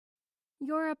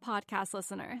You're a podcast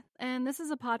listener, and this is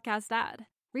a podcast ad.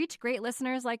 Reach great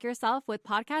listeners like yourself with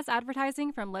podcast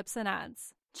advertising from Libsyn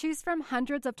Ads. Choose from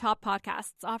hundreds of top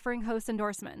podcasts offering host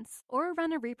endorsements, or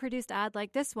run a reproduced ad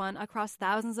like this one across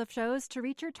thousands of shows to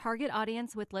reach your target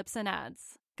audience with Libsyn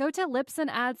Ads. Go to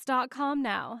libsynads.com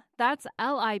now. That's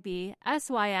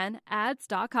LIBSYN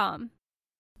ads.com.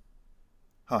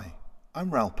 Hi, I'm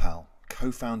Raoul Pal,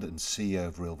 co-founder and CEO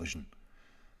of Real Vision.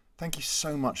 Thank you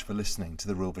so much for listening to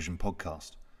the Real Vision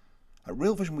podcast. At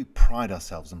Real Vision, we pride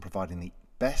ourselves on providing the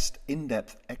best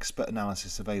in-depth expert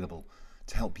analysis available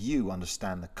to help you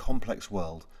understand the complex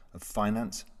world of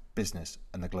finance, business,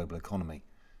 and the global economy.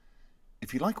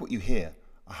 If you like what you hear,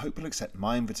 I hope you'll accept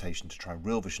my invitation to try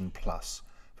Real Vision Plus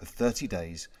for 30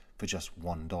 days for just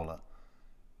 $1.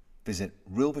 Visit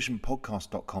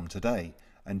realvisionpodcast.com today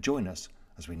and join us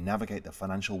as we navigate the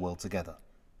financial world together.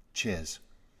 Cheers.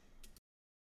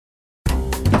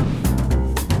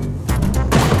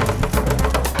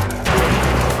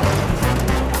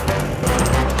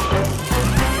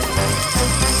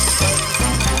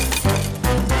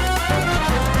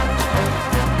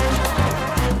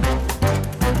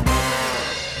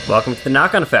 Welcome to The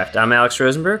Knock-On Effect. I'm Alex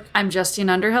Rosenberg. I'm Justine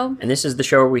Underhill. And this is the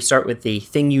show where we start with the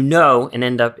thing you know and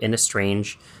end up in a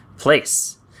strange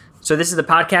place. So this is the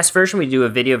podcast version. We do a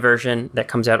video version that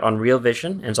comes out on Real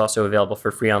Vision and is also available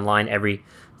for free online every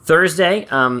Thursday.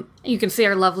 You can see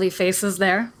our lovely faces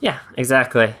there. Yeah,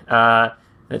 exactly.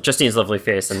 Justine's lovely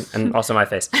face and also my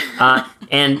face.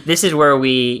 And this is where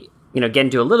we get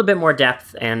into a little bit more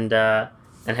depth and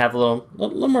have a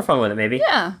little more fun with it, maybe.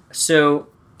 Yeah. So...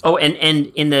 Oh, and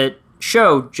in the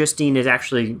show, Justine is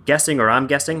actually guessing, or I'm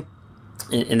guessing.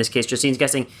 In this case, Justine's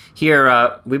guessing.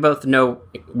 Here, we both know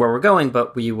where we're going,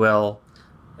 but we will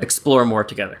explore more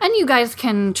together. And you guys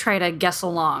can try to guess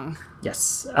along.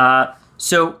 Yes. I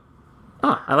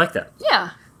like that.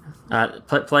 Yeah.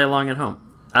 Play along at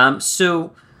home.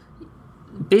 So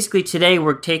basically today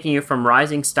we're taking you from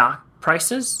rising stock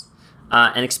prices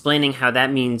and explaining how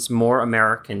that means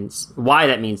why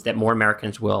that means that more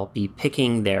Americans will be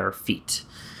picking their feet.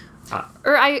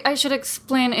 Or I should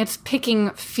explain it's picking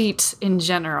feet in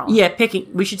general. Yeah,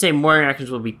 we should say more Americans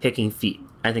will be picking feet.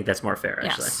 I think that's more fair,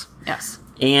 actually. Yes.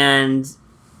 And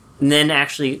then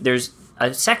actually there's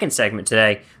a second segment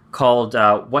today called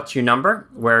What's Your Number,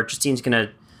 where Justine's going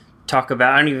to talk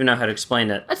about, I don't even know how to explain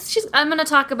it. I'm going to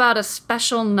talk about a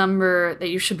special number that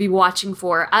you should be watching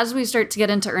for as we start to get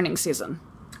into earnings season.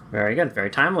 Very good. Very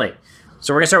timely.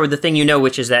 So we're going to start with the thing you know,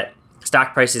 which is that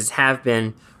stock prices have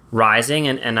been rising,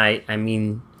 and I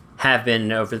mean have been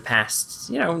over the past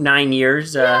 9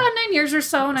 years. 9 years or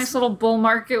so. Nice little bull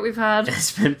market we've had.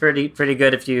 It's been pretty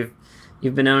good if you've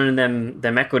been owning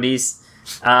them equities,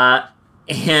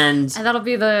 and that'll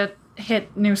be the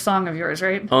hit new song of yours,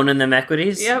 right? Owning them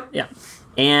equities. Yep. Yeah.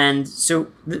 And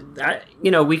so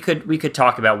we could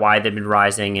talk about why they've been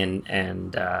rising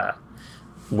and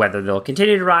whether they'll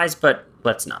continue to rise, but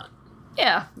let's not.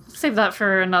 Yeah, save that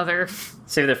for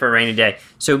a rainy day.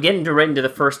 So getting right into the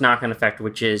first knock-on effect,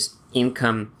 which is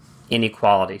income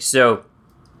inequality. So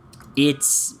we've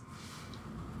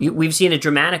seen a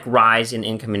dramatic rise in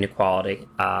income inequality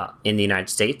in the United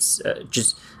States.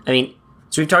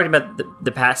 So we've talked about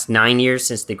the past 9 years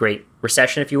since the Great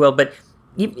Recession, if you will, but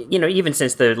even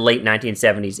since the late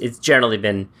 1970s, it's generally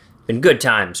been good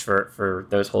times for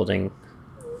those holding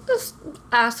just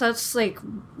assets like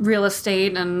real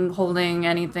estate and holding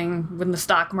anything in the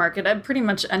stock market. Pretty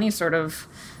much any sort of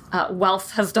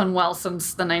wealth has done well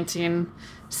since the 1970s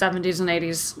and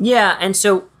 80s. Yeah, and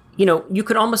so you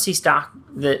could almost see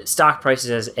the stock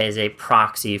prices as a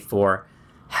proxy for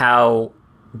how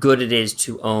good it is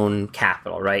to own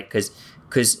capital, right? Because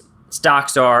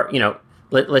stocks are,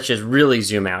 let's just really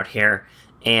zoom out here,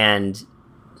 and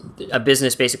a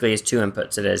business basically has two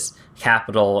inputs. It has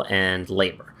capital and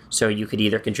labor. So you could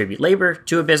either contribute labor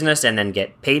to a business and then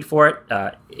get paid for it,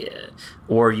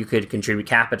 or you could contribute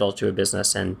capital to a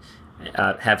business and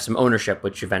have some ownership,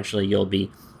 which eventually you'll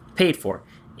be paid for.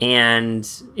 And,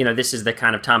 this is the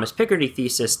kind of Thomas Piketty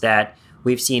thesis that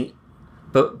we've seen,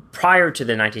 but prior to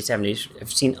the 1970s,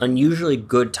 have seen unusually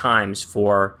good times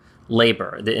for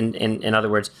labor. In other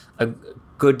words, a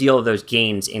good deal of those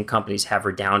gains in companies have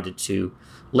redounded to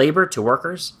labor, to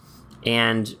workers.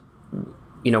 And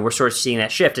we're sort of seeing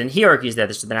that shift. And he argues that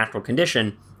this is the natural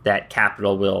condition that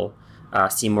capital will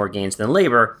see more gains than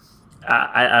labor.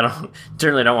 I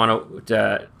certainly don't want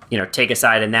to take a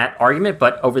side in that argument.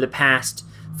 But over the past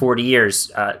 40 years,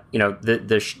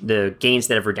 the gains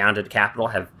that have redounded to capital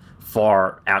have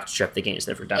far outstrip the gains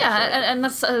that were done. Yeah, and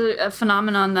that's a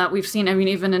phenomenon that we've seen. I mean,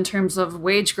 even in terms of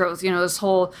wage growth, this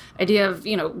whole idea of,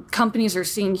 companies are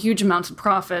seeing huge amounts of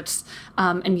profits,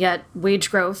 and yet wage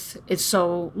growth is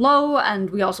so low,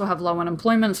 and we also have low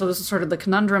unemployment. So this is sort of the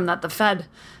conundrum that the Fed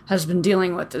has been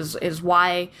dealing with is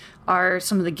why are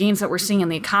some of the gains that we're seeing in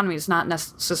the economy is not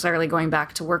necessarily going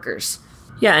back to workers.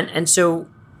 Yeah, and so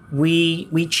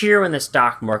we cheer when the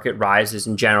stock market rises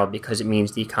in general because it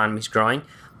means the economy's growing.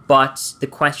 But the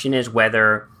question is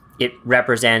whether it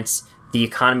represents the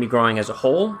economy growing as a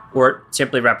whole or it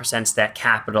simply represents that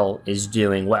capital is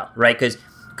doing well, right?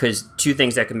 Because two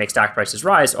things that could make stock prices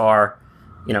rise are,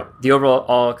 the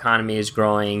overall economy is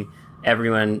growing,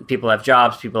 people have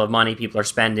jobs, people have money, people are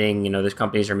spending, those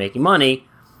companies are making money.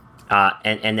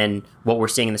 And then what we're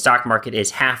seeing in the stock market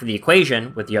is half of the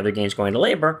equation with the other gains going to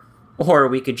labor, or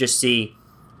we could just see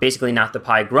basically not the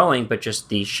pie growing, but just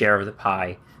the share of the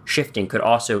pie shifting could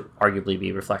also arguably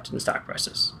be reflected in stock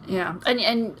prices. Yeah,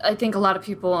 and I think a lot of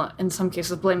people in some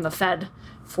cases blame the Fed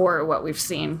for what we've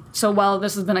seen. So while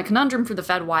this has been a conundrum for the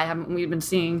Fed, why haven't we been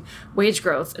seeing wage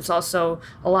growth? It's also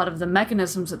a lot of the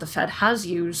mechanisms that the Fed has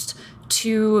used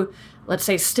to, let's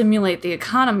say, stimulate the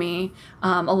economy.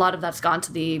 A lot of that's gone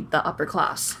to the upper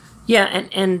class. Yeah,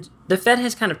 and the Fed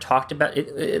has kind of talked about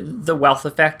it. The wealth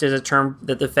effect is a term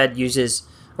that the Fed uses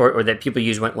or that people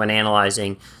use when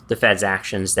analyzing the Fed's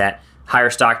actions, that higher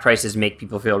stock prices make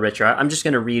people feel richer. I'm just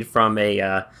going to read from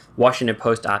a Washington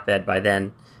Post op-ed by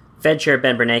then Fed Chair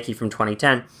Ben Bernanke from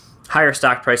 2010. Higher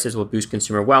stock prices will boost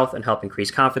consumer wealth and help increase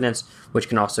confidence, which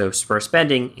can also spur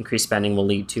spending. Increased spending will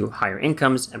lead to higher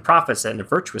incomes and profits that in a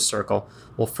virtuous circle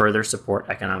will further support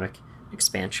economic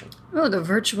expansion. Oh, the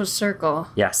virtuous circle.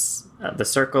 Yes, the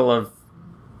circle of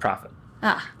profit.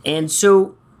 And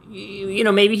so,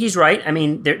 maybe he's right. I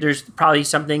mean, there's probably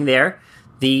something there.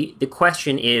 The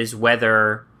question is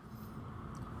whether...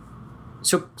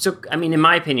 So I mean, in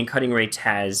my opinion, cutting rates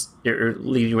or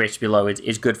leaving rates below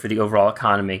is good for the overall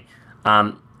economy.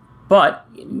 But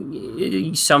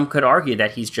some could argue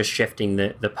that he's just shifting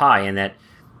the pie and that,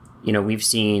 we've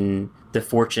seen the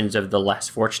fortunes of the less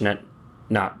fortunate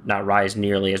not rise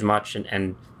nearly as much,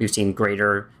 and we've seen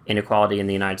greater inequality in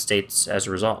the United States as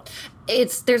a result.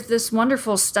 There's this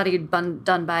wonderful study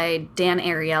done by Dan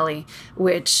Ariely,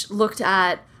 which looked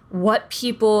at what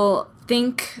people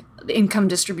think the income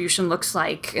distribution looks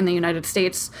like in the United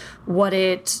States, what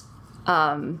it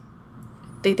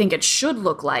they think it should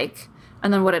look like,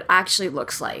 and then what it actually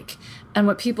looks like. And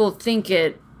what people think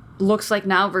it looks like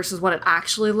now versus what it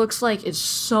actually looks like is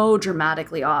so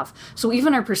dramatically off. So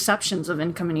even our perceptions of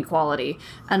income inequality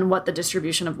and what the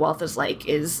distribution of wealth is like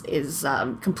is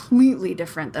completely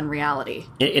different than reality.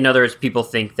 In other words, people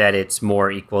think that it's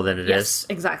more equal than it is. Yes,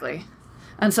 exactly.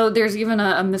 And so there's even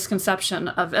a misconception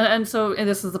of, and so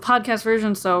this is the podcast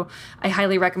version, so I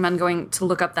highly recommend going to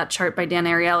look up that chart by Dan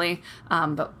Ariely.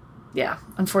 But yeah,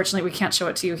 unfortunately, we can't show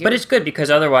it to you here. But it's good because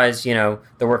otherwise, the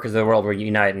workers of the world will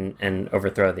unite and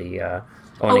overthrow the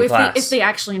owning class. If they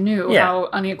actually knew how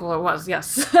unequal it was,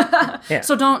 yes. Yeah.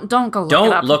 So don't go look it up.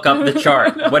 Don't look up the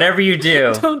chart. Whatever you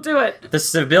do. Don't do it. The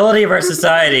stability of our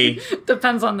society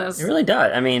depends on this. It really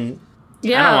does. I mean...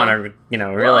 Yeah. I don't want to,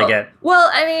 really get... Well,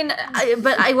 I mean,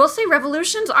 but I will say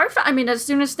revolutions are... as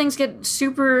soon as things get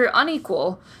super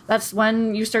unequal, that's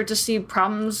when you start to see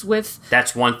problems with...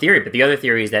 That's one theory, but the other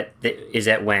theory is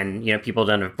that when, people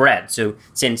don't have bread. So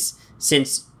since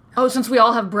we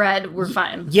all have bread, we're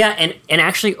fine. Yeah, and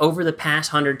actually over the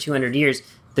past 100, 200 years,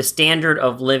 the standard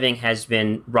of living has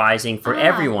been rising for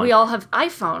everyone. We all have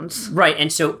iPhones. Right,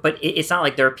 and so, but it's not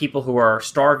like there are people who are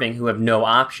starving who have no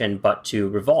option but to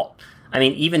revolt. I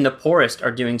mean, even the poorest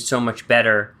are doing so much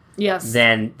better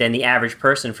than the average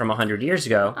person from 100 years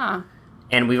ago.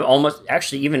 And we've almost,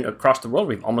 actually, even across the world,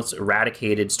 we've almost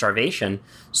eradicated starvation.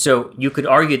 So you could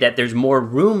argue that there's more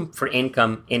room for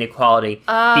income inequality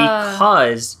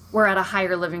because... We're at a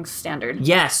higher living standard.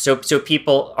 Yes, so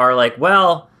people are like,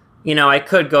 well, I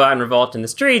could go out and revolt in the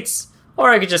streets,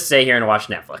 or I could just stay here and watch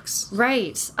Netflix.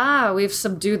 Right. We've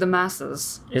subdued the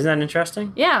masses. Isn't that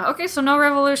interesting? Yeah, okay, so no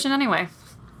revolution anyway.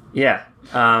 Yeah.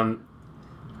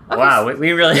 Okay, wow,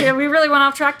 we really... Yeah, we really went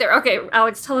off track there. Okay,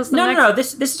 Alex, tell us the next... No,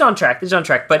 this is on track. This is on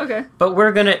track. But okay. But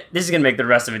this is going to make the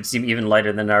rest of it seem even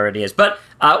lighter than it already is. But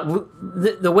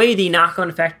the way the knock-on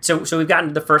effect... So we've gotten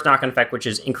to the first knock-on effect, which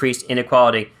is increased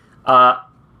inequality. And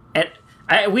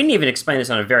we didn't even explain this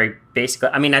on a very basic...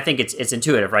 I mean, I think it's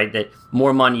intuitive, right? That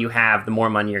more money you have, the more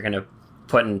money you're going to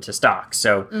put into stocks.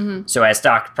 So so as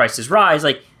stock prices rise,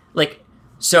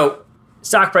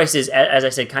 stock prices, as I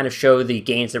said, kind of show the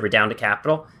gains that were down to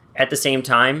capital. At the same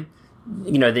time,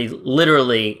 they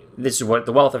literally, this is what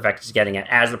the wealth effect is getting at.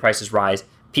 As the prices rise,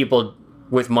 people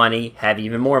with money have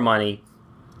even more money.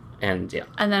 And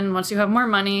And then once you have more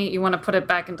money, you want to put it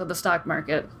back into the stock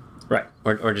market. Right.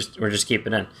 Or just keep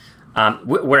it in.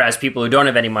 Whereas people who don't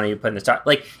have any money to put in the stock,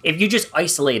 like if you just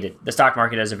isolated the stock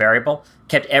market as a variable,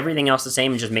 kept everything else the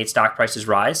same and just made stock prices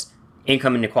rise,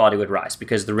 income inequality would rise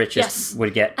because the richest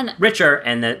would get richer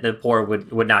and the poor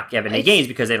would not get any gains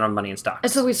because they don't have money in stocks.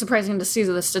 It's always surprising to see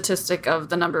the statistic of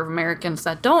the number of Americans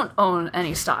that don't own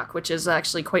any stock, which is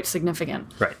actually quite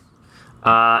significant.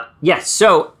 Right. Yes.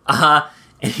 So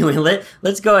anyway,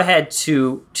 let's go ahead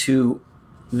to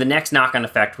the next knock-on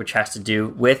effect, which has to do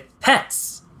with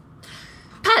pets.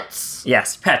 Pets.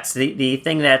 Yes, pets. The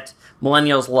thing that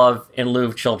millennials love in lieu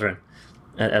of children,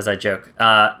 as I joke.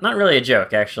 Not really a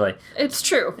joke, actually. It's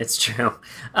true. It's true.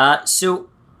 So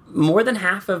more than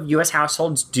half of U.S.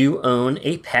 households do own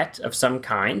a pet of some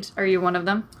kind. Are you one of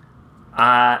them?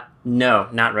 No,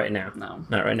 not right now. No.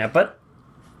 Not right now, but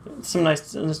some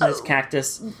nice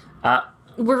cactus.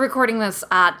 We're recording this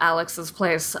at Alex's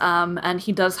place, and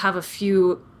he does have a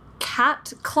few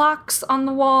cat clocks on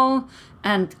the wall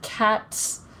and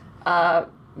cat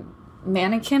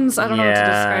mannequins. I don't know what to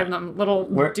describe them. Little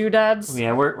doodads.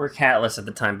 Yeah, we're catless at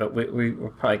the time, but we'll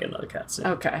probably get another cat soon.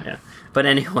 Okay. Yeah. But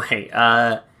anyway,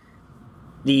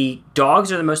 the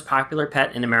dogs are the most popular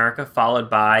pet in America, followed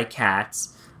by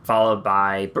cats, followed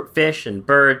by fish and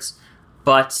birds.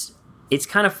 But it's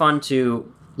kind of fun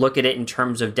to look at it in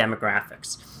terms of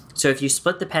demographics. So if you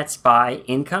split the pets by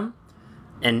income,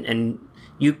 and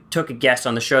you took a guess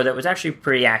on the show that was actually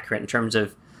pretty accurate in terms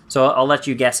of, so I'll let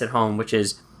you guess at home, which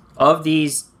is, of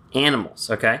these animals,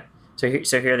 okay? So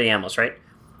here are the animals, right?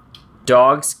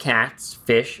 Dogs, cats,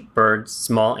 fish, birds,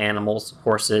 small animals,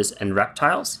 horses, and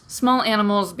reptiles. Small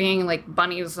animals being like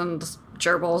bunnies and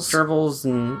gerbils. Gerbils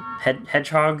and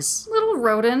hedgehogs. Little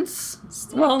rodents.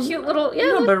 Well, cute little... Yeah,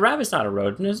 no, but a rabbit's not a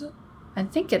rodent, is it? I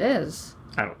think it is.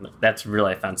 I don't know. That's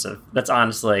really offensive. I'm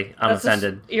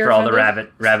offended you're for all the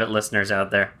offended? rabbit listeners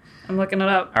out there. I'm looking it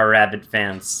up. Our rabbit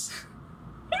fans.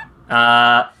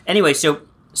 Anyway, so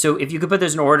if you could put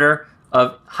those in order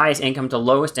of highest income to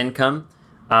lowest income,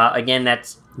 again,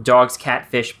 that's dogs,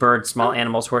 cat, fish, birds, small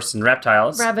animals, horses, and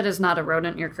reptiles. Rabbit is not a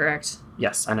rodent, you're correct.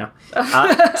 Yes, I know.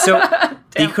 So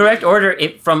the correct order,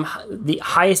 from the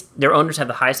highest, their owners have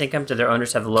the highest income to their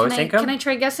owners have the lowest income. Can I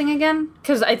try guessing again?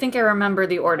 Because I think I remember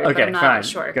the order, but I'm not fine.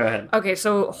 sure. Go ahead. Okay,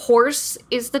 so horse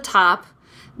is the top.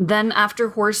 Then after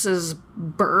horse is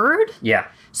bird. Yeah.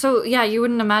 So, yeah, you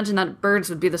wouldn't imagine that birds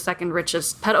would be the second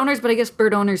richest pet owners, but I guess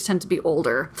bird owners tend to be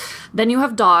older. Then you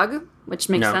have dog, which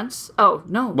makes sense. Oh,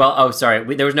 no. Well,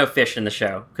 sorry. There was no fish in the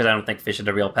show because I don't think fish is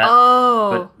a real pet.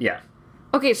 Oh. But, yeah.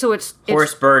 Okay, so it's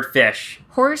Horse, bird, fish.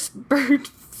 Horse, bird,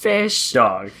 fish.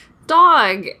 Dog.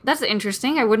 Dog. That's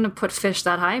interesting. I wouldn't have put fish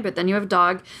that high, but then you have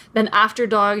dog. Then after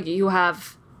dog, you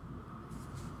have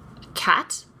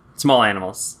cat. Small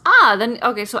animals.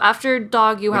 Okay, so after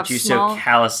dog, you have which you small... so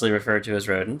callously refer to as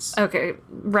rodents. Okay,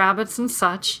 rabbits and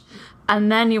such.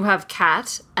 And then you have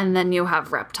cat, and then you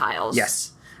have reptiles.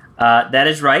 Yes. That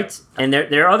is right. And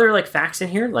there are other facts in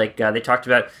here. They talked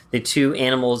about the two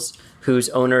animals whose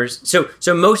owners...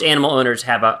 So most animal owners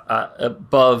have a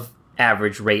above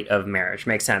average rate of marriage.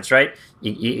 Makes sense, right?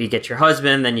 You get your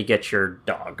husband, then you get your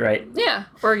dog, right? Yeah,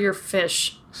 or your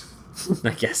fish.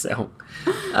 I guess so.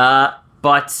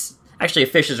 But actually, a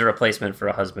fish is a replacement for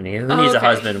a husband. Who needs a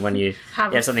husband when you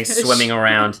have something swimming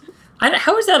around?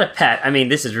 How is that a pet? I mean,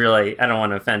 this is really... I don't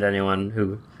want to offend anyone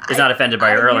who is not offended by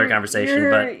our earlier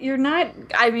conversation, but... You're not...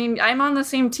 I mean, I'm on the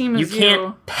same team as you. You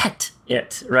can't pet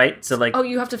it, right? So, Oh,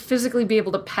 you have to physically be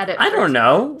able to pet it. I don't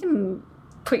know. You can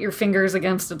put your fingers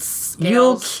against its scales.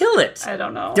 You'll kill it. I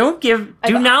don't know. Do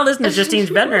not listen to Justine's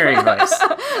veterinary advice.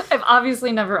 I've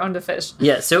obviously never owned a fish.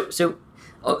 Yeah, so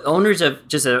owners of...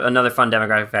 Just another fun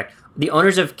demographic fact. The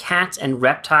owners of cats and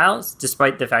reptiles,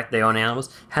 despite the fact they own animals,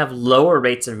 have lower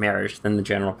rates of marriage than the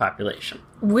general population.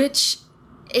 Which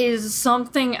is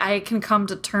something I can come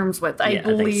to terms with. I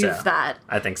believe that.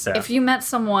 I think so. If you met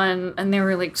someone and they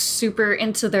were super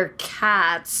into their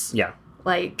cats,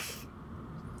 wouldn't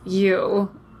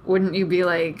you be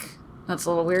like, that's a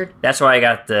little weird? That's why I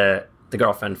got the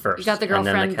girlfriend first. You got the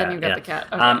girlfriend, then you got the cat.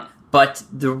 Okay. But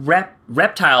the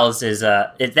reptiles is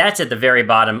that's at the very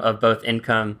bottom of both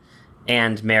income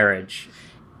and marriage.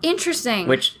 Interesting.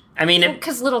 Which, I mean...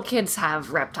 Because little kids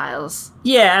have reptiles.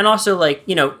 Yeah, and also,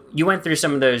 you went through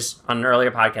some of those, on an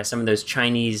earlier podcast, some of those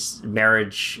Chinese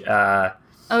marriage... oh,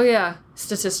 yeah.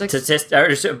 Statistics.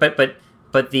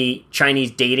 But the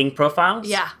Chinese dating profiles?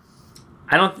 Yeah.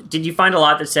 Did you find a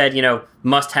lot that said,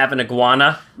 must have an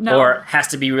iguana No. or has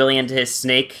to be really into his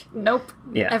snake? Nope.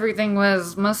 Yeah. Everything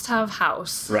was must have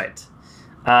house. Right.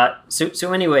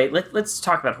 So anyway, let's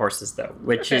talk about horses though,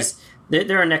 which is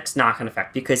they're a next knock-on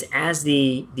effect because as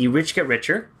the rich get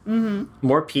richer,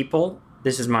 more people,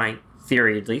 this is my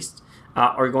theory at least,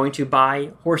 are going to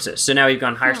buy horses. So now you've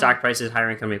gone higher stock prices, higher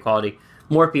income inequality,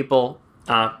 more people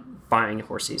buying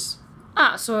horses.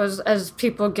 So as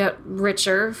people get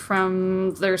richer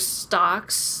from their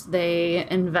stocks, they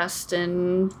invest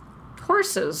in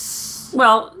horses.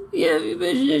 Well,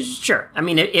 yeah, sure. I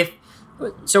mean,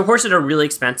 so horses are really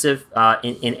expensive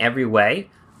in every way.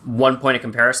 1 point of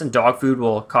comparison, dog food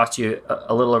will cost you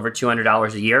a little over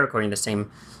 $200 a year, according to the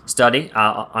same study,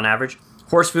 on average.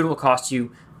 Horse food will cost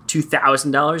you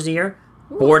 $2,000 a year.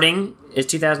 Ooh. Boarding is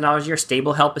 $2,000 a year.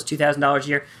 Stable help is $2,000 a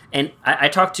year. And I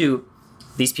talked to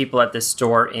these people at this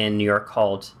store in New York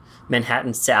called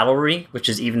Manhattan Saddlery, which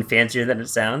is even fancier than it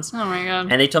sounds. Oh my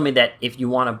God. And they told me that if you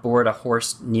want to board a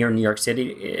horse near New York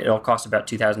City, it'll cost about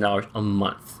 $2,000 a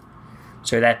month.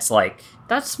 So that's like...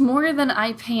 That's more than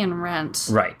I pay in rent.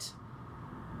 Right.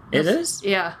 It is?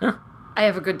 Yeah. Huh. I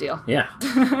have a good deal. Yeah.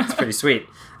 It's pretty sweet.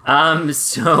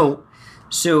 So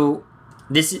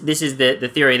this is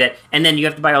the theory that... And then you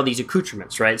have to buy all these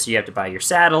accoutrements, right? So you have to buy your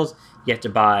saddles, you have to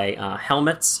buy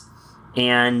helmets,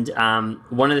 and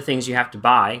one of the things you have to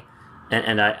buy,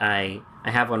 and I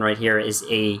have one right here, is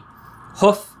a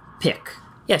hoof pick.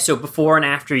 Yeah, so before and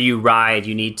after you ride,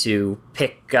 you need to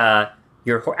pick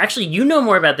your horse. Actually, you know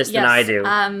more about this than I do.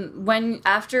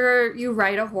 After you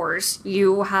ride a horse,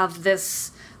 you have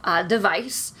this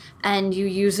device, and you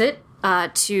use it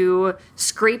to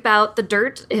scrape out the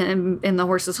dirt in the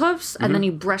horse's hoofs, and then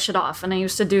you brush it off. And I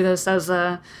used to do this as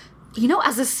a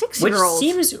 6-year-old. Which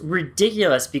seems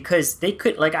ridiculous because they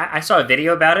could, I saw a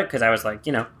video about it because I was like,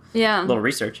 a little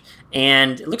research.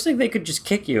 And it looks like they could just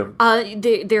kick you.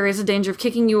 There is a danger of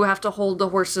kicking. You have to hold the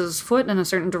horse's foot in a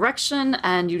certain direction,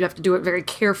 and you'd have to do it very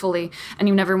carefully. And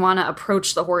you never want to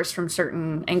approach the horse from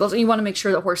certain angles. And you want to make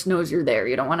sure the horse knows you're there.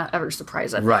 You don't want to ever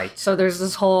surprise it. Right. So there's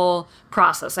this whole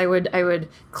process. I would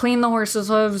clean the horse's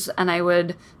hooves, and I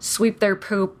would sweep their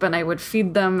poop, and I would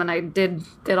feed them, and I did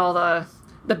all the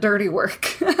dirty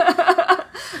work.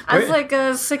 I was like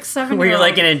a 6-7-year-old. Were you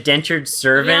like an indentured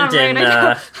servant?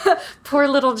 Yeah, right. Poor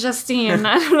little Justine.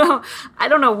 I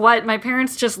don't know what. My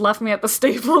parents just left me at the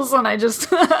Staples, and I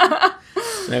just...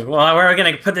 Like, well, we're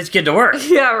going to put this kid to work.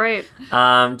 Yeah, right.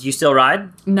 Do you still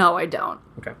ride? No, I don't.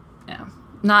 Okay. Yeah.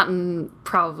 Not in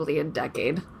probably a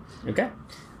decade. Okay.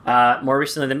 More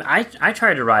recently than... I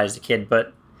tried to ride as a kid,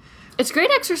 but... It's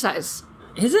great exercise.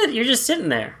 Is it? You're just sitting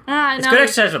there. It's no, good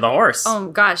exercise with a horse. Oh,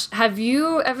 gosh. Have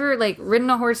you ever, ridden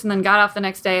a horse and then got off the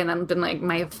next day and then been like,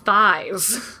 my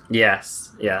thighs?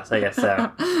 Yes, I guess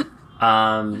so.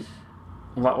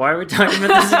 Why are we talking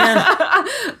about this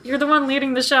again? You're the one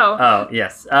leading the show. Oh,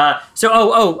 yes.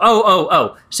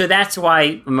 So that's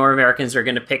why more Americans are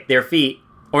going to pick their feet.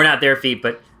 Or not their feet,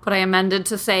 but... But I amended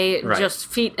to say just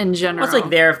feet in general. Well, it's like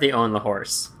there if they own the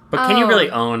horse. But can you really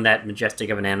own that majestic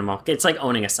of an animal? It's like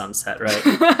owning a sunset, right?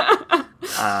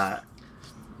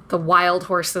 The wild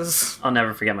horses. I'll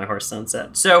never forget my horse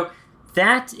Sunset. So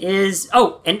that is...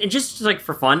 Oh, and just like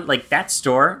for fun, like that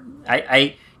store,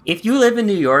 if you live in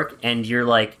New York and you're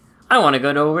like, I want to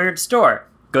go to a weird store,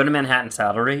 go to Manhattan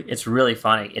Saddlery. It's really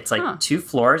funny. It's like 2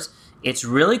 floors. It's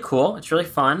really cool. It's really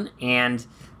fun. And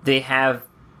they have...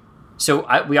 So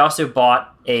we also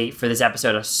bought for this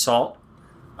episode, a salt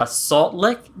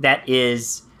lick that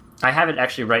is... I have it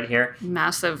actually right here.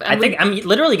 Massive. And I think I'm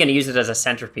literally going to use it as a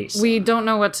centerpiece. We don't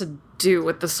know what to do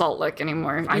with the salt lick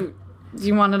anymore.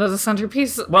 You want it as a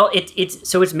centerpiece? Well,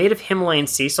 it's made of Himalayan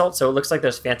sea salt, so it looks like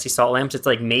those fancy salt lamps. It's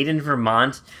like made in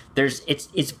Vermont.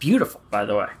 It's beautiful, by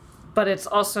the way. But it's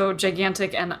also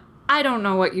gigantic, and I don't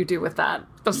know what you do with that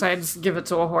besides give it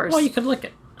to a horse. Well, you could lick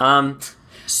it.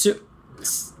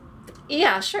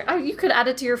 Yeah, sure. You could add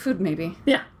it to your food, maybe.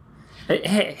 Yeah.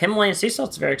 Hey, Himalayan sea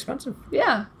salt's very expensive.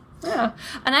 Yeah. Yeah.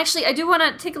 And actually, I do want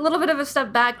to take a little bit of a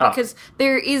step back because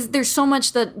there's so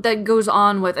much that goes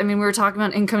on with, I mean, we were talking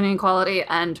about income inequality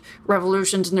and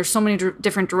revolutions, and there's so many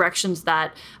different directions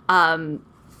that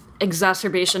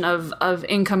exacerbation of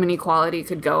income inequality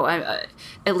could go.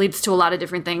 It leads to a lot of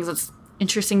different things. It's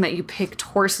interesting that you picked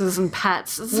horses and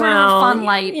pets. It's sort of a fun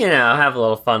light. Have a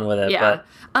little fun with it. Yeah.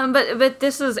 But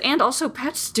this is, and also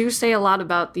pets do say a lot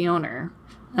about the owner.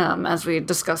 As we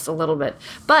discussed a little bit.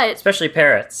 But especially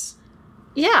parrots.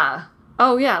 Yeah.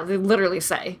 Oh, yeah, they literally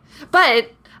say.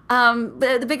 But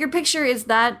the bigger picture is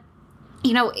that,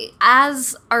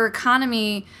 as our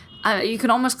economy, you can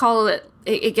almost call it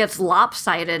it gets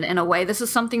lopsided in a way. This is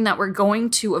something that we're going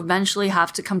to eventually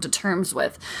have to come to terms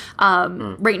with.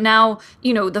 Right now,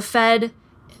 the Fed,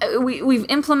 we've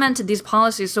implemented these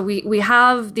policies. So we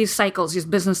have these cycles, these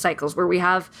business cycles, where we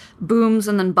have booms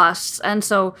and then busts. And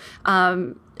so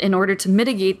in order to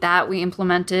mitigate that, we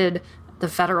implemented the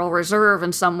Federal Reserve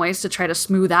in some ways to try to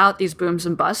smooth out these booms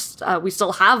and busts. We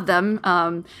still have them,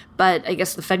 but I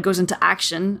guess the Fed goes into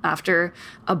action after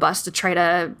a bust to try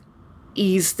to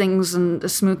ease things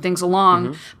and smooth things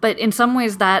along. But in some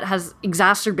ways that has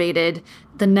exacerbated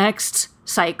the next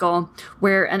cycle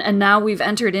where, and now we've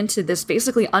entered into this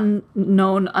basically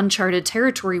unknown, uncharted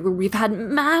territory where we've had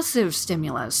massive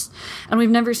stimulus and we've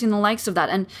never seen the likes of that.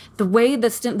 And the way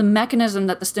the mechanism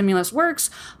that the stimulus works,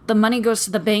 the money goes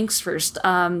to the banks first.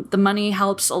 The money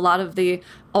helps a lot of the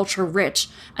ultra rich.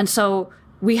 And so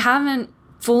we haven't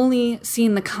fully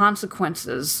seen the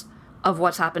consequences of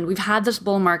what's happened. We've had this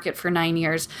bull market for 9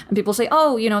 years and people say,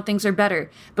 oh, things are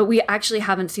better. But we actually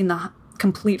haven't seen the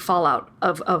complete fallout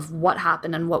of what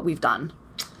happened and what we've done.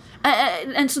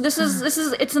 And so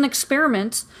it's an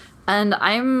experiment, and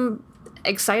I'm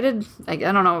excited. I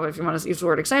don't know if you want to use the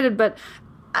word excited, but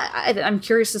I'm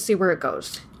curious to see where it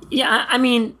goes. Yeah, I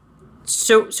mean,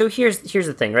 so here's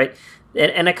the thing, right?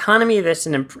 An economy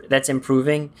that's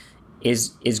improving is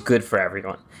good for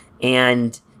everyone.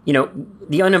 And,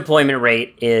 the unemployment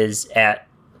rate is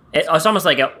it's almost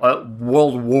like at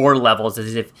World War levels,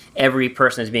 as if every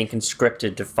person is being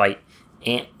conscripted to fight.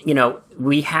 And,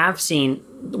 we have seen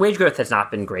wage growth has not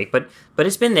been great, but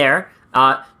it's been there.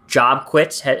 Job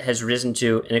quits has risen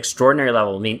to an extraordinary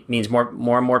level. Means more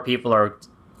and more people are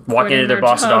walking into their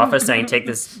boss's office saying, take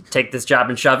this job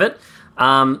and shove it.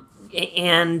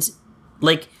 And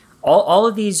like all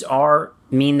of these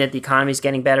mean that the economy is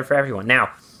getting better for everyone.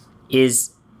 Now,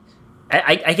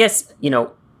 I guess,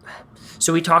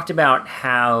 so we talked about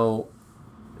how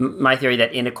my theory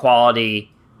that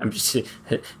inequality,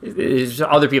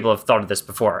 other people have thought of this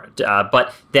before,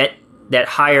 but that a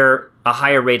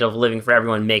higher rate of living for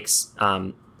everyone makes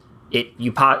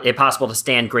it possible to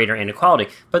stand greater inequality.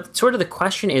 But sort of the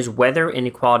question is whether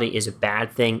inequality is a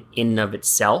bad thing in and of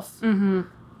itself,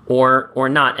 or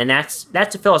not. And that's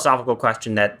a philosophical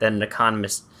question that an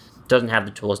economist doesn't have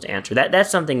the tools to answer. That's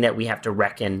something that we have to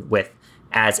reckon with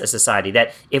as a society.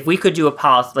 That if we could do a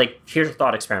policy, like here's a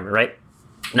thought experiment, right?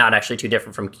 Not actually too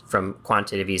different from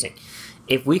quantitative easing.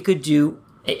 If we could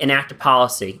enact a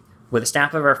policy with a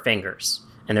snap of our fingers,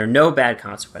 and there are no bad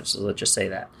consequences, let's just say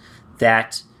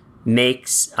that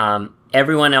makes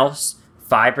everyone else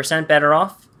 5% better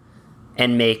off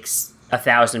and makes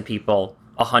 1,000 people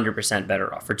 100%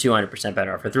 better off, or 200%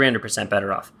 better off, or 300%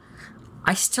 better off,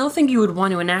 I still think you would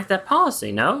want to enact that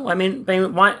policy, no? I mean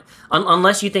why?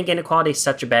 Unless you think inequality is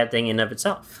such a bad thing in and of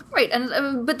itself. Right,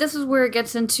 and but this is where it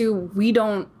gets into we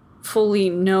don't fully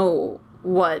know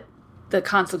what the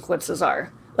consequences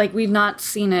are. Like, we've not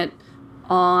seen it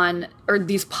or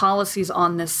these policies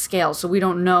on this scale, so we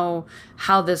don't know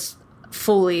how this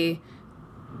fully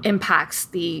impacts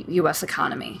the U.S.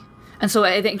 economy. And so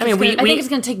I think it's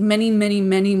going to take many, many,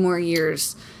 many more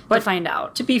years to find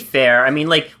out. To be fair, I mean,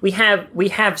 like we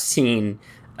have seen,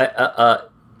 I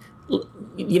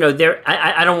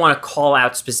don't want to call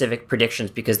out specific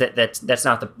predictions because that's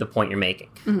not the point you're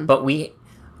making. Mm-hmm. But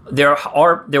there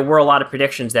were a lot of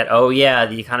predictions that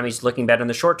the economy's looking better in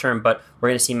the short term, but we're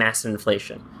going to see massive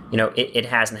inflation. It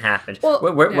hasn't happened. Well,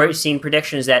 we're seeing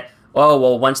predictions that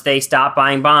once they stop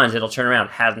buying bonds, it'll turn around.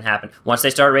 Hasn't happened. Once they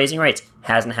start raising rates,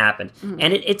 hasn't happened. Mm-hmm.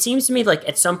 And it seems to me like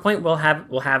at some point we'll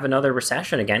have another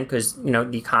recession again because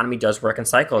the economy does work in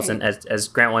cycles, right. And as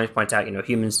Grant Williams points out,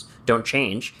 humans don't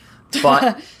change.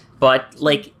 But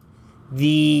like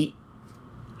I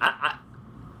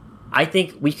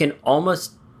think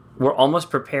we're almost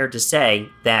prepared to say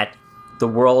that the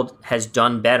world has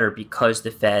done better because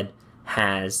the Fed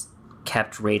has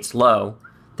kept rates low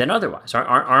than otherwise.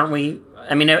 Aren't we?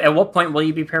 I mean, at what point will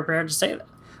you be prepared to say that?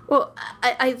 Well,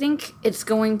 I think it's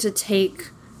going to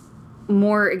take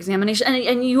more examination.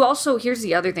 And you also, here's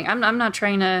the other thing. I'm not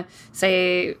trying to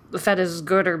say the Fed is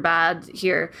good or bad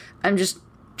here. I'm just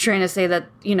trying to say that,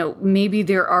 maybe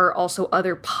there are also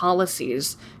other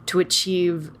policies to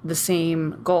achieve the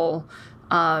same goal.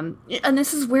 And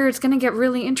this is where it's going to get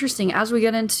really interesting as we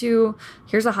get into,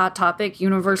 here's a hot topic,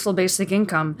 universal basic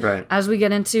income. Right. As we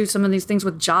get into some of these things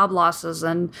with job losses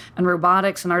and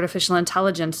robotics and artificial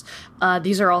intelligence,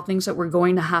 these are all things that we're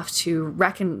going to have to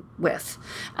reckon with.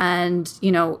 And,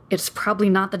 it's probably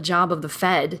not the job of the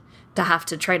Fed to have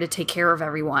to try to take care of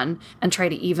everyone and try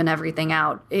to even everything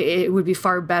out. It would be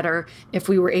far better if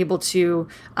we were able to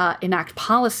enact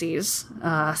policies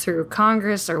through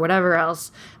Congress or whatever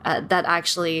else that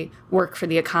actually work for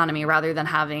the economy, rather than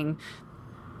having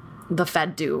the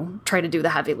Fed try to do the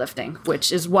heavy lifting,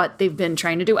 which is what they've been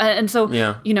trying to do. And so,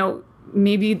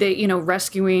 maybe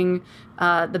rescuing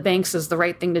the banks is the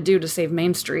right thing to do to save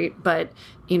Main Street, but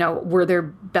were there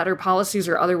better policies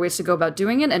or other ways to go about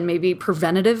doing it, and maybe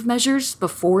preventative measures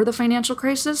before the financial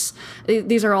crisis?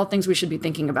 These are all things we should be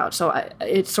thinking about. So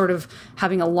it's sort of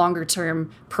having a longer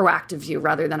term proactive view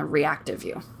rather than a reactive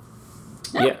view.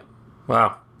 Yeah.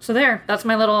 Wow. So that's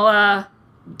my little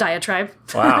diatribe.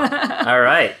 Wow. All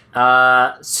right.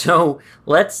 So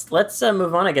let's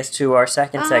move on, I guess, to our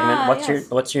second segment.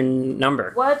 What's your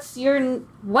number? What's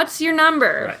your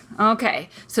number? Right. Okay.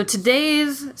 So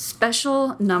today's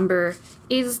special number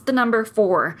is the number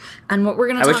 4, and what we're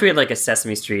gonna. I wish we had like a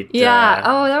Sesame Street. Yeah.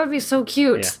 That would be so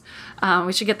cute. Yeah.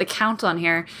 We should get the count on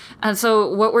here. And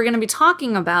so what we're going to be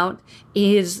talking about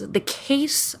is the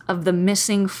case of the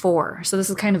missing 4. So this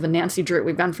is kind of a Nancy Drew.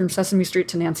 We've gone from Sesame Street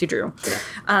to Nancy Drew.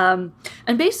 Yeah.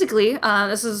 And basically,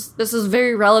 this is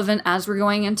very relevant as we're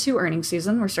going into earnings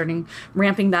season. We're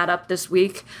ramping that up this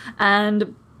week.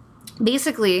 And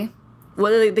basically,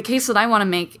 the case that I want to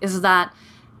make is that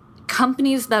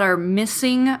companies that are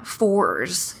missing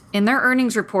 4s in their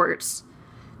earnings reports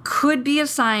could be a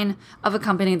sign of a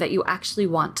company that you actually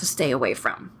want to stay away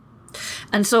from.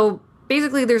 And so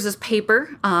basically there's this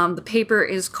paper. The paper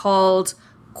is called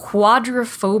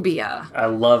Quadrophobia. I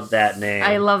love that name.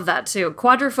 I love that too.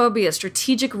 Quadrophobia,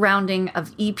 Strategic Rounding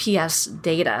of EPS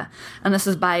Data. And this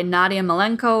is by Nadia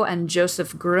Malenko and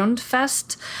Joseph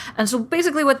Grundfest. And so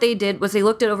basically what they did was they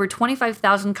looked at over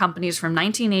 25,000 companies from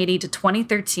 1980 to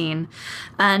 2013.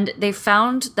 And they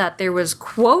found that there was,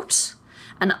 quote,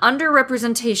 an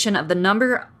underrepresentation of the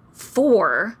number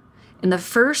 4 in the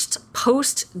first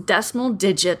post-decimal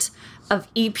digit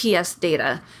of EPS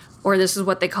data, or this is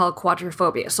what they call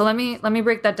quadrophobia. So let me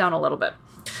break that down a little bit.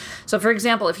 So for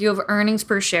example, if you have earnings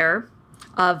per share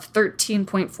of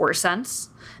 13.4 cents,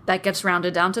 that gets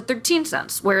rounded down to 13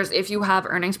 cents. Whereas if you have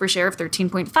earnings per share of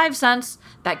 13.5 cents,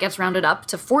 that gets rounded up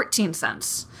to 14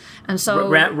 cents. And so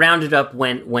rounded up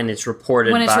when it's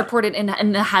reported. When it's reported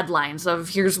in the headlines of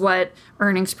here's what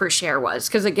earnings per share was,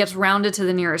 because it gets rounded to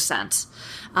the nearest cent.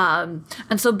 And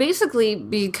so basically,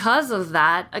 because of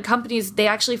that, they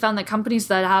actually found that companies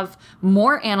that have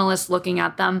more analysts looking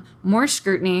at them, more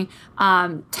scrutiny,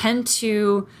 tend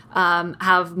to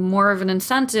have more of an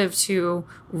incentive to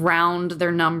round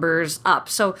their numbers up.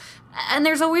 So, and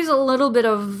there's always a little bit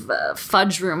of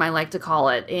fudge room, I like to call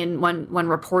it, when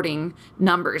reporting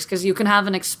numbers, because you can have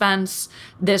an expense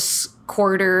this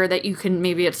quarter that you can,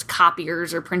 maybe it's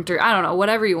copiers or printer, I don't know,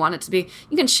 whatever you want it to be,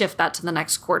 you can shift that to the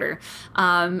next quarter.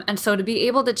 And so to be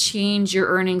able to change your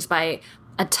earnings by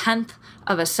 1/10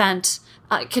 of a cent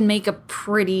can make a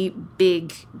pretty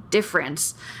big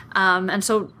difference. And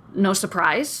so no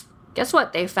surprise, guess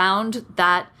what? They found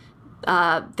that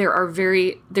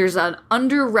there's an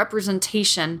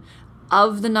underrepresentation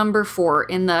of the number 4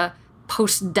 in the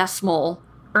post-decimal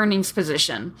earnings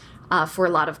position for a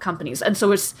lot of companies. And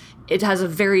so it has a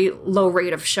very low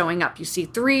rate of showing up. You see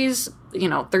 3s,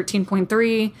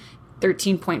 13.3,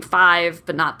 13.5,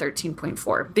 but not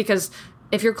 13.4. Because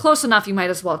if you're close enough, you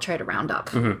might as well try to round up.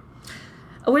 Mm-hmm.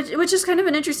 Which is kind of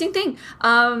an interesting thing.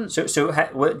 So how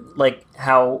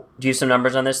do you have some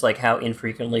numbers on this? Like how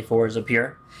infrequently 4s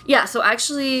appear? Yeah. So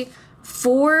actually,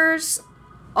 4s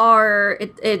are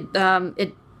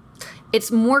it's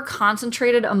more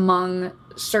concentrated among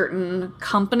certain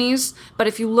companies. But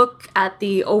if you look at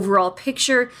the overall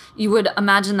picture, you would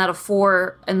imagine that a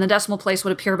 4 in the decimal place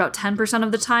would appear about 10%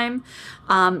 of the time.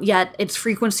 Yet its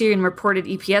frequency in reported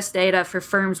EPS data for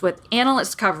firms with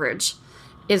analyst coverage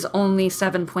is only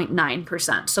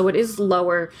 7.9%. So it is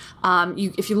lower.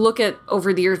 If you look at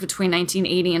over the years between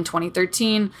 1980 and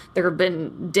 2013, there have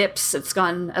been dips. It's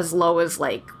gone as low as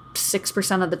like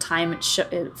 6% of the time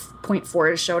 0.4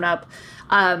 has shown up.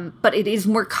 But it is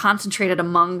more concentrated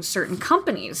among certain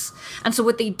companies. And so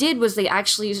what they did was they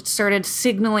actually started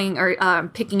signaling or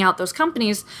picking out those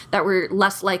companies that were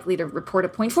less likely to report a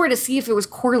 0.4 to see if it was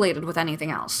correlated with anything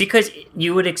else. Because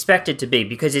you would expect it to be,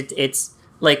 because it's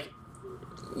like,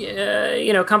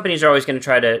 companies are always going to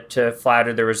try to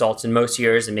flatter their results in most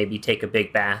years and maybe take a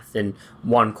big bath in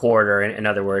one quarter. In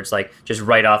other words, like just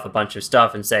write off a bunch of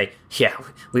stuff and say, yeah,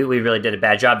 we really did a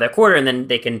bad job that quarter. And then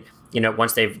they can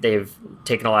once they've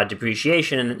taken a lot of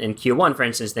depreciation in Q1, for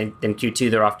instance, then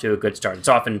Q2 they're off to a good start. It's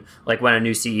often like when a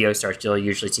new CEO starts, you'll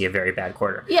usually see a very bad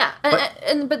quarter. Yeah,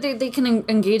 but they can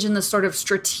engage in this sort of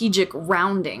strategic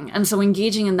rounding, and so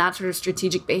engaging in that sort of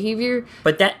strategic behavior.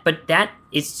 But that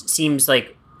seems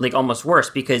like almost worse,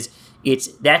 because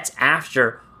that's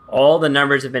after all the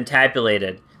numbers have been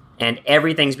tabulated and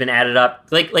everything's been added up.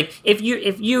 Like if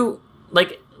you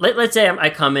let's say I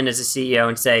come in as a CEO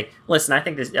and say, listen, I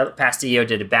think this past CEO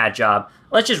did a bad job.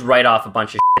 Let's just write off a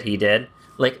bunch of shit he did.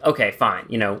 Like, okay, fine.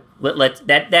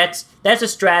 That's a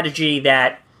strategy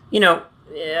that,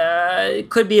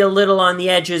 could be a little on the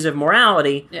edges of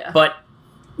morality, but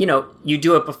you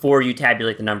do it before you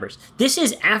tabulate the numbers. This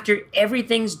is after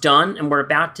everything's done and we're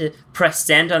about to press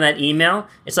send on that email.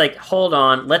 It's like, hold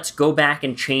on, let's go back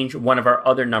and change one of our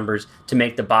other numbers to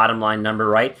make the bottom line number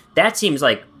right. That seems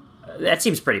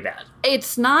pretty bad.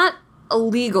 It's not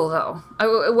illegal, though.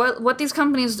 What these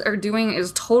companies are doing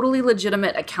is totally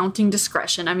legitimate accounting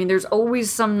discretion. I mean, there's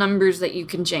always some numbers that you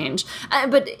can change.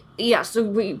 But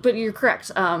you're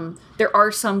correct. There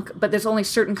are some, but there's only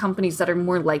certain companies that are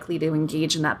more likely to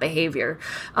engage in that behavior.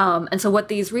 And so what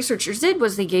these researchers did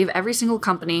was they gave every single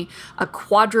company a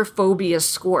quadrophobia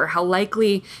score, how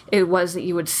likely it was that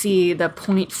you would see the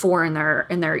 0.4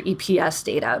 in their EPS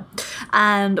data.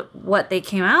 And what they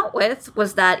came out with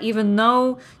was that even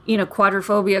though,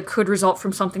 quadrophobia could result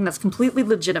from something that's completely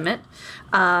legitimate,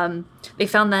 they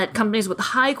found that companies with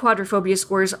high quadrophobia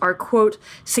scores are, quote,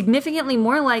 significantly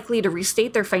more likely to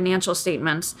restate their financial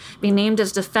statements, be named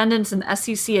as defendants in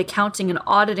SEC accounting and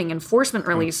auditing enforcement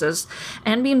releases,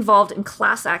 and be involved in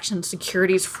class action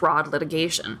securities fraud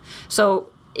litigation. So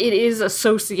it is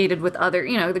associated with other,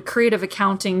 the creative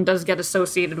accounting does get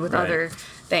associated with other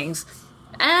things.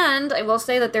 And I will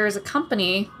say that there is a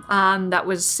company that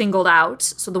was singled out.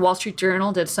 So the Wall Street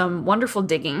Journal did some wonderful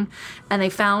digging, and they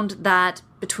found that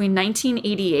between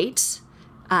 1988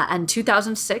 and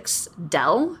 2006,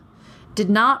 Dell did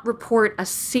not report a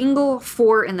single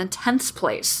 4 in the 10th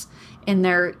place in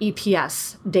their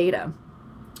EPS data.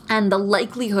 And the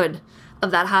likelihood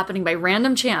of that happening by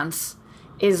random chance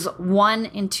is 1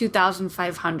 in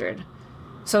 2,500.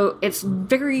 So it's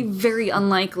very, very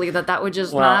unlikely that would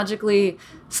just magically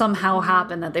somehow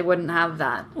happen, that they wouldn't have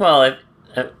that. Well,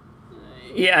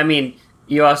 I mean,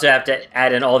 you also have to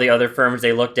add in all the other firms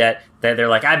they looked at that they're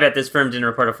like, I bet this firm didn't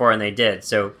report a 4, and they did.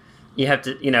 So you have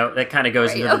to, that kind of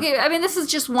goes into the okay, I mean, this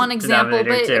is just one example,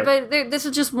 but this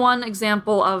is just one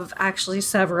example of actually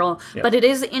several. Yep. But it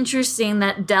is interesting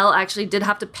that Dell actually did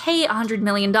have to pay $100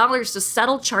 million to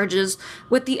settle charges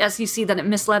with the SEC that it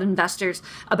misled investors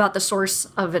about the source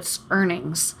of its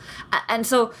earnings. And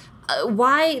so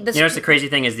why this... what's the crazy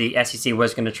thing is the SEC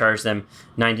was going to charge them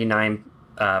 4,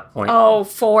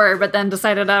 but then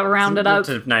decided to round it up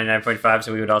to 99.5,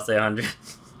 so we would all say 100.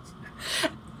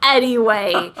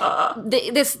 Anyway,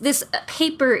 this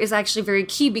paper is actually very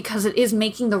key because it is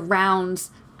making the rounds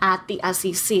at the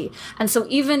SEC. And so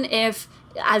even if,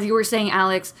 as you were saying,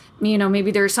 Alex,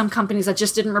 maybe there are some companies that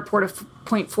just didn't report a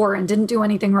 0.4 and didn't do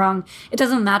anything wrong, it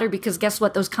doesn't matter, because guess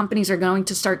what? Those companies are going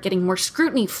to start getting more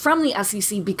scrutiny from the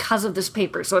SEC because of this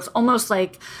paper. So it's almost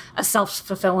like a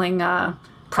self-fulfilling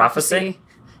prophecy.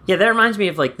 Yeah, that reminds me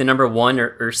of like the number 1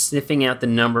 or sniffing out the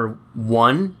number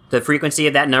 1, the frequency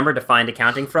of that number to find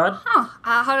accounting fraud.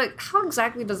 How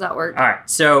exactly does that work? All right,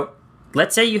 so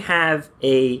let's say you have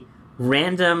a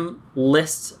random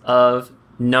list of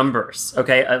numbers,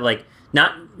 okay? Like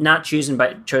not chosen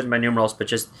by numerals, but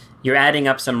just you're adding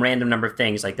up some random number of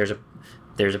things. Like there's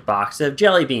a box of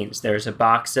jelly beans, there's a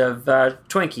box of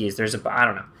Twinkies, I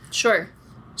don't know. Sure.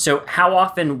 So how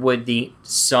often would the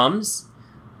sums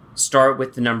start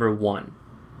with the number 1?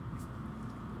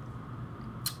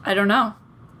 I don't know.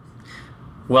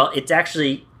 Well, it's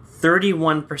actually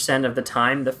 31% of the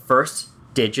time the first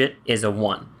digit is a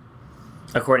 1,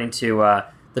 according to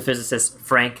the physicist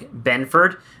Frank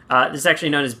Benford. This is actually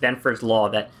known as Benford's law,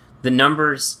 that the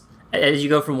numbers, as you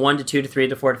go from 1 to 2 to 3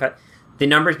 to 4 to 5, the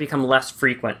numbers become less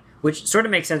frequent, which sort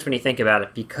of makes sense when you think about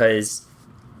it, because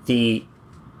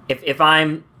if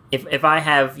I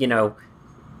have,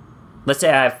 let's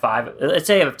say I have 5, let's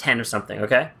say I have 10 or something,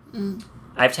 okay?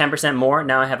 I have 10% more,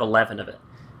 now I have 11 of it.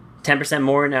 10%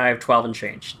 more, now I have 12 and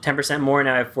change. 10% more,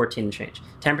 now I have 14 and change.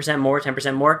 10%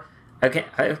 more. Okay,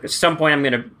 at some point I'm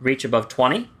going to reach above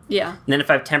 20. Yeah. And then if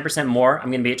I have 10% more, I'm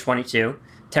going to be at 22.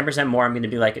 10% more, I'm going to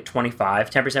be like at 25.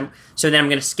 10%. So then I'm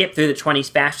going to skip through the 20s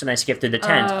faster than I skip through the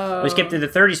 10s. I'm going to skip through the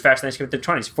 30s faster than I skip through the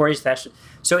 20s. 40s faster.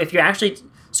 So if you're actually...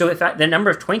 the number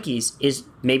of Twinkies is,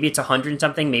 maybe it's 100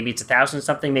 something, maybe it's 1,000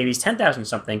 something, maybe it's 10,000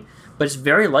 something, but it's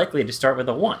very likely to start with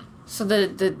a 1. So the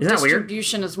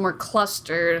distribution is more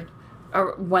clustered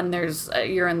when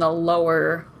you're in the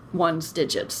lower ones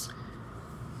digits.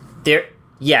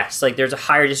 Yes, like there's a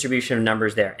higher distribution of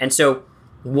numbers there. And so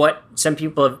what some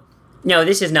people have,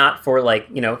 this is not for like,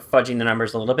 fudging the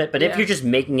numbers a little bit, but if you're just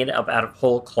making it up out of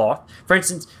whole cloth, for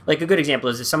instance, like a good example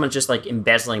is if someone's just like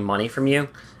embezzling money from you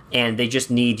and they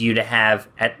just need you to have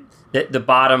at the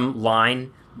bottom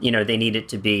line, they need it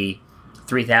to be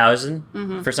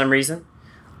 3,000 for some reason,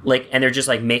 like, and they're just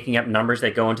like making up numbers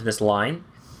that go into this line.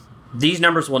 These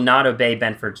numbers will not obey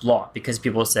Benford's law because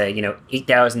people will say,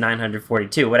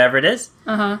 8,942, whatever it is.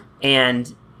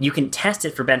 And you can test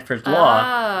it for Benford's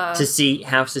law to see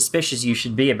how suspicious you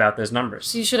should be about those numbers.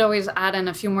 So you should always add in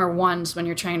a few more ones when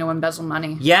you're trying to embezzle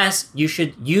money. Yes, you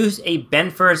should use a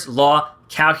Benford's law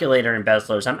calculator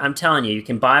embezzlers. I'm telling you, you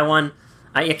can buy one.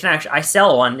 I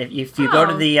sell one. If you go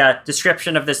to the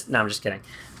description of this, no, I'm just kidding.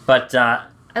 But I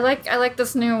like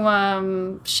this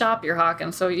new shop you're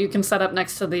hawking. So you can set up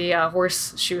next to the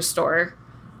horseshoe store.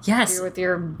 Yes. With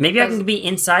your maybe I can be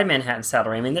inside Manhattan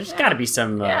Saddlery. I mean, there's got to be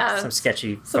some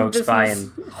sketchy folks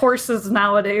buying horses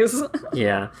nowadays.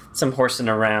 Yeah, some horsing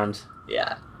around.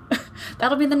 Yeah,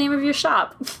 that'll be the name of your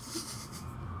shop.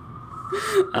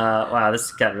 Wow,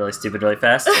 this got really stupid really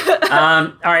fast.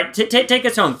 All right, take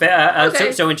us home.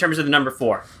 Okay. So in terms of the number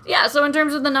 4. Yeah, so in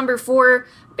terms of the number 4,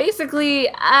 basically,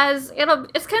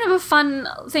 it's kind of a fun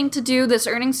thing to do this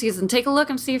earnings season. Take a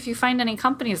look and see if you find any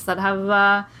companies that have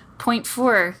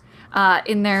 0.4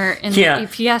 in their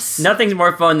EPS. Nothing's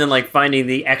more fun than like finding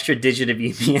the extra digit of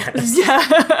EPS.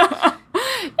 Yeah.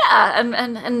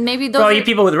 and maybe those. For all you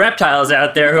people with reptiles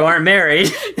out there who aren't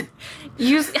married.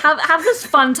 Have this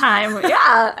fun time.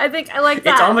 Yeah, I think I like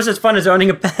that. It's almost as fun as owning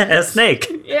a snake.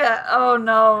 Yeah. Oh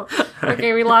no.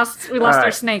 Okay, we lost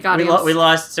our snake audience. We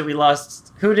lost.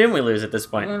 Who didn't we lose at this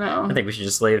point? I know. I think we should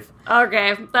just leave.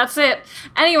 Okay, that's it.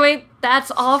 Anyway,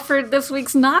 that's all for this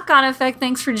week's Knock-On Effect.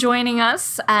 Thanks for joining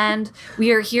us, and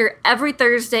we are here every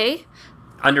Thursday.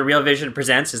 Under Real Vision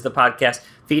Presents is the podcast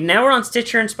feed. Now we're on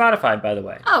Stitcher and Spotify, by the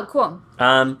way. Oh, cool.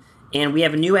 And we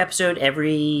have a new episode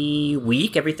every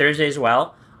week, every Thursday as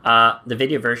well. The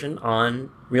video version on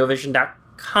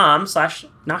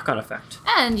realvision.com/Knock-On Effect.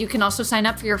 And you can also sign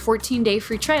up for your 14-day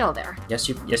free trial there. Yes,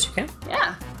 you can.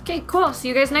 Yeah. Okay, cool. See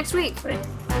you guys next week. Bye.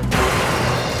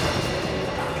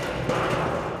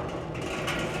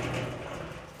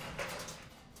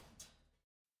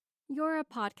 You're a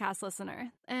podcast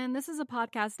listener, and this is a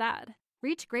podcast ad.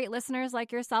 Reach great listeners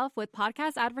like yourself with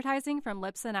podcast advertising from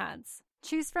Libsyn Ads.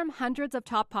 Choose from hundreds of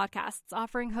top podcasts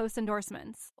offering host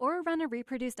endorsements, or run a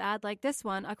reproduced ad like this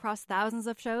one across thousands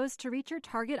of shows to reach your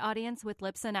target audience with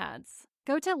Libsyn Ads.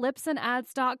 Go to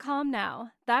libsynads.com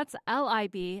now. That's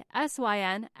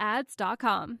LIBSYN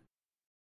ads.com.